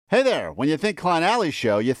Hey there, when you think Klein Alley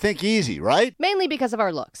Show, you think easy, right? Mainly because of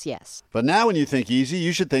our looks, yes. But now when you think easy,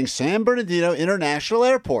 you should think San Bernardino International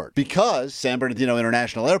Airport. Because San Bernardino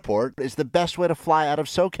International Airport is the best way to fly out of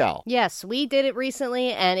SoCal. Yes, we did it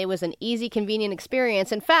recently, and it was an easy, convenient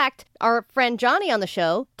experience. In fact, our friend Johnny on the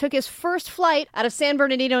show took his first flight out of San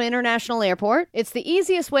Bernardino International Airport. It's the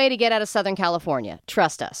easiest way to get out of Southern California.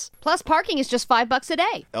 Trust us. Plus, parking is just $5 a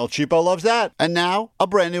day. El Cheapo loves that. And now, a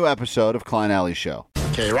brand new episode of Klein Alley Show.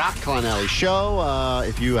 K-Rock, Klein Alley Show.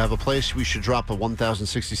 If you have a place, we should drop a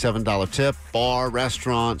 $1,067 tip. Bar,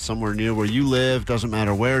 restaurant, somewhere near where you live. Doesn't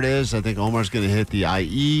matter where it is. I think Omar's going to hit the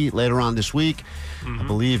IE later on this week. I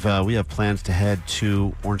believe we have plans to head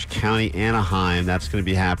to Orange County, Anaheim. That's going to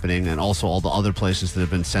be happening. And also all the other places that have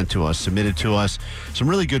been sent to us, submitted to us. Some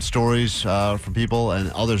really good stories from people.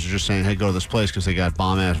 And others are just saying, hey, go to this place because they got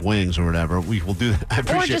bomb-ass wings or whatever. We will do that. I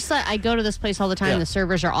appreciate Or just like, I go to this place all the time. Yeah. The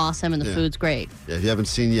servers are awesome and the food's great. Yeah, if you haven't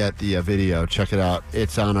seen yet the video, check it out.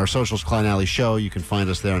 It's on our socials, Klein Alley Show. You can find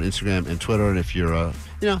us there on Instagram and Twitter. And if you're,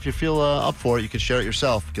 if you feel up for it, you can share it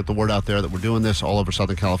yourself. Get the word out there that we're doing this all over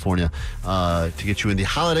Southern California to get you in the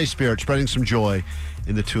holiday spirit, spreading some joy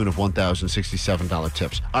in the tune of $1,067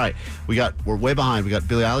 tips. All right, we're way behind. We got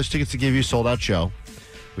Billie Eilish tickets to give you, sold out show.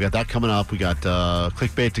 We got that coming up. We got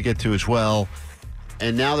clickbait to get to as well.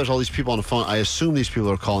 And now there's all these people on the phone. I assume these people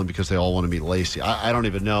are calling because they all want to meet Lacey. I don't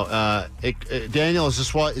even know. Daniel, is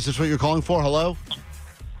this what you're calling for? Hello?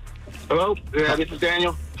 Hello? Yeah, this is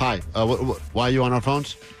Daniel. Hi. Why are you on our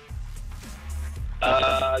phones?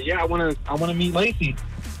 Yeah, I wanna meet Lacey.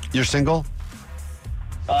 You're single?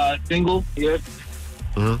 Single, yes.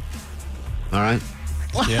 Uh-huh. All right.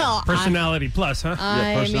 Well, Personality plus, huh?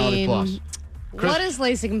 Yeah, personality plus. What is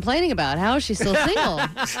Lacey complaining about? How is she still single?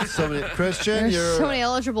 Christian, There's so many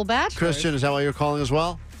eligible bachelors. Christian, is that why you're calling as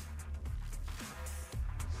well?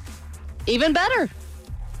 Even better.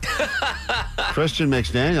 Christian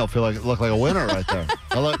makes Daniel look like a winner right there.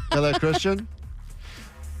 Hello, Christian.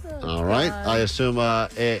 All right. I assume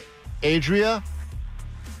Adria.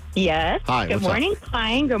 Yes. Hi, Good what's up? morning,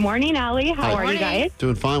 Klein. Good morning, Allie. How Hi. are you guys?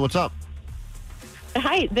 Doing fine. What's up?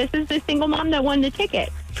 Hi, this is the single mom that won the ticket.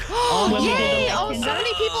 Yay! Oh, so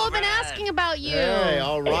many people have been asking about you. Hey,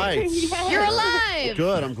 all right. Yes. You're alive.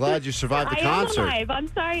 Good. I'm glad you survived the concert. I am alive. I'm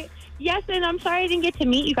sorry. Yes, and I'm sorry I didn't get to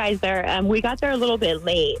meet you guys there. We got there a little bit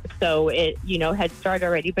late, so it, had started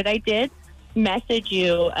already. But I did message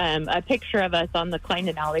you a picture of us on the Klein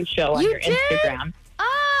and Alley show on You your did? Instagram.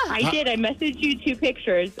 Ah. I did. I messaged you 2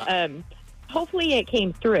 pictures. Hopefully it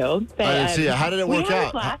came through. But, I didn't see it. How did it we work had a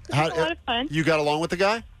out? blast. It was a lot of fun. You got along with the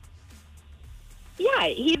guy? Yeah,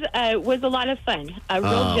 he was a lot of fun. A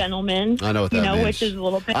real gentleman. I know what that means. Which is a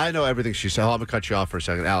little bit. I know everything she said. I'm going to cut you off for a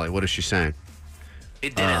second. Allie, what is she saying?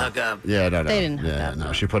 It didn't hook up. Yeah, no. They didn't hook yeah, up.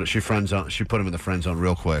 no. She put him in the friend zone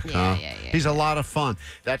real quick, huh? Yeah. He's a lot of fun.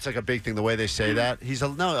 That's like a big thing, the way they say that. I just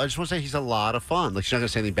want to say he's a lot of fun. Like, she's not going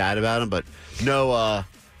to say anything bad about him, but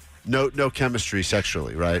no chemistry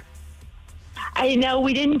sexually, right? I know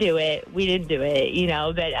we didn't do it.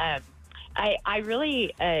 But I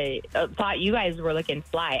really thought you guys were looking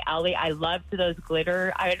fly. Allie, I loved those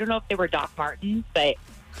glitter. I don't know if they were Doc Martens, but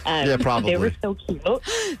Yeah, probably. they were so cute.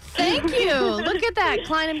 Thank you. Look at that,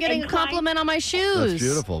 Klein. I'm getting a compliment on my shoes. That's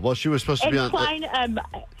beautiful. Well, she was supposed to be And on.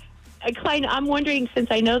 Klein, I'm wondering, since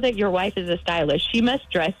I know that your wife is a stylist, she must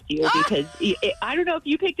dress you because I don't know if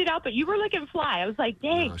you picked it out, but you were looking fly. I was like,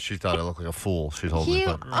 dang. She thought I looked like a fool. She told me.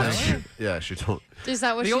 You- But, yeah, she told. Is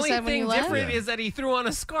that what The she only said when you thing left? different is that he threw on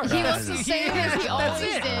a scarf. He was the same as he always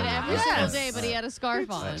it. did every single day, but he had a scarf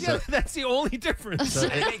on. Yeah, that's the only difference. They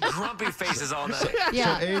make grumpy faces all night.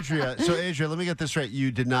 Yeah. So Adria, let me get this straight.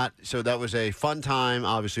 You did not. So that was a fun time.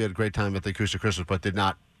 Obviously, you had a great time at the Acoustic Christmas, but did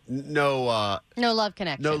not. No love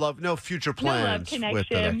connection. no love, no future No love plans with that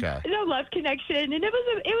connection. guy. No love connection, and it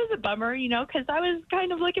was a bummer, because I was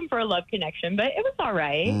kind of looking for a love connection, but it was all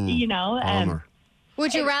right, Bummer.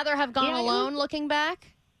 Would you rather have gone Yeah, alone looking back?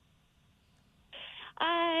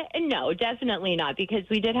 No, definitely not, because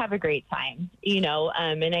we did have a great time,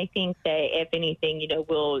 and I think that if anything,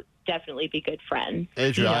 we'll definitely be good friends.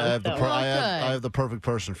 Adria, I have Well, good. I have the perfect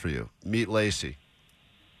person for you. Meet Lacey.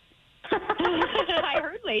 I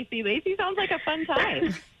heard Lacey. Lacey sounds like a fun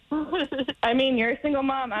time. I mean, you're a single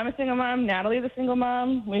mom. I'm a single mom. Natalie's a single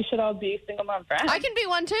mom. We should all be single mom friends. I can be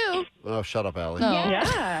one too. Oh, shut up, Allie. No. I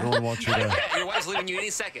Yeah. don't want you to. Your wife's leaving you any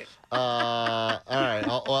second. All right.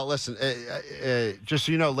 Well, listen. Just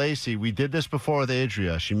so you know, Lacey, we did this before with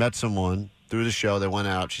Adria. She met someone through the show. They went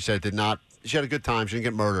out. She said it did not. She had a good time. She didn't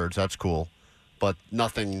get murdered. So that's cool. but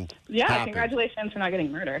nothing Yeah, happened. congratulations for not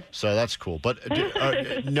getting murdered. So that's cool. But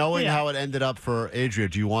knowing how it ended up for Adria,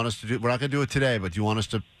 do you want us to do? We're not going to do it today, but do you want us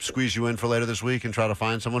to squeeze you in for later this week and try to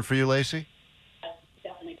find someone for you, Lacey?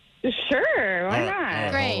 Sure, why All right, not? all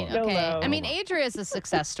right. Great. Hold Okay. on. I mean, Adria is a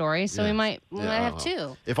success story, so we might have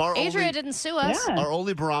two. If our Adria only, didn't sue us. Yeah. our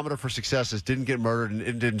only barometer for success is didn't get murdered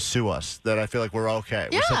and didn't sue us, then I feel like we're okay.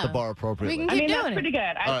 We set the bar appropriately. We can I keep mean, doing that's it. pretty good.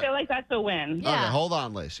 I right. feel like that's a win. Yeah. Okay, hold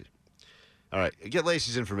on, Lacey. All right, get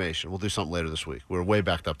Lacey's information. We'll do something later this week. We're way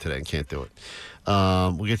backed up today and can't do it.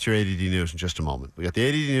 We'll get your ADD news in just a moment. We got the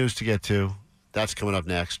ADD news to get to. That's coming up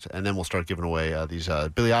next, and then we'll start giving away these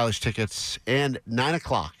Billie Eilish tickets. And 9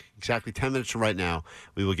 o'clock, exactly 10 minutes from right now,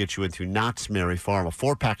 we will get you into Knott's Merry Farm. A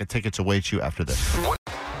 4-pack of tickets awaits you after this.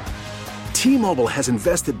 T-Mobile has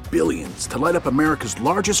invested billions to light up America's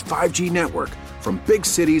largest 5G network, from big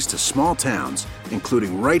cities to small towns,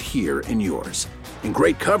 including right here in yours. And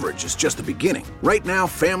great coverage is just the beginning. Right now,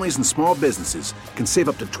 families and small businesses can save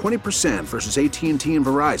up to 20% versus AT&T and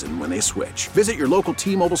Verizon when they switch. Visit your local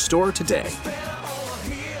T-Mobile store today.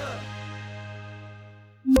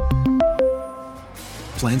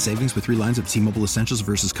 Plan savings with 3 lines of T-Mobile Essentials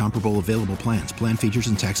versus comparable available plans. Plan features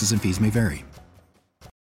and taxes and fees may vary.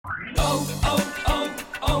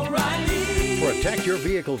 Protect your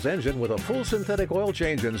vehicle's engine with a full synthetic oil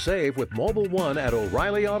change and save with Mobil 1 at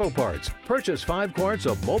O'Reilly Auto Parts. Purchase 5 quarts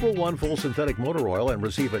of Mobil 1 full synthetic motor oil and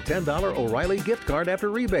receive a $10 O'Reilly gift card after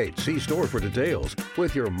rebate. See store for details.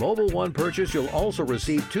 With your Mobil 1 purchase, you'll also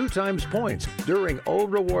receive 2 times points during O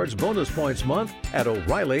Rewards Bonus Points Month at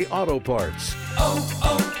O'Reilly Auto Parts.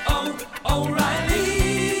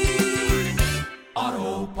 O'Reilly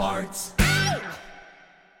Auto Parts.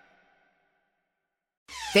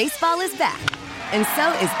 Baseball is back, and so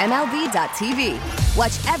is MLB.tv.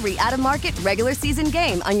 Watch every out-of-market regular season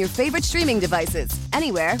game on your favorite streaming devices,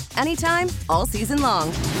 anywhere, anytime, all season long.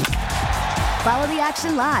 Follow the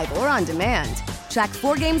action live or on demand. Track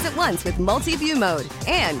 4 games at once with multi-view mode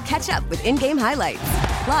and catch up with in-game highlights.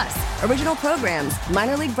 Plus, original programs,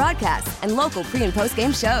 minor league broadcasts, and local pre- and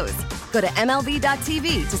post-game shows. Go to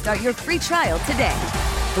MLB.tv to start your free trial today.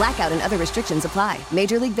 Blackout and other restrictions apply.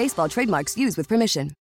 Major League Baseball trademarks used with permission.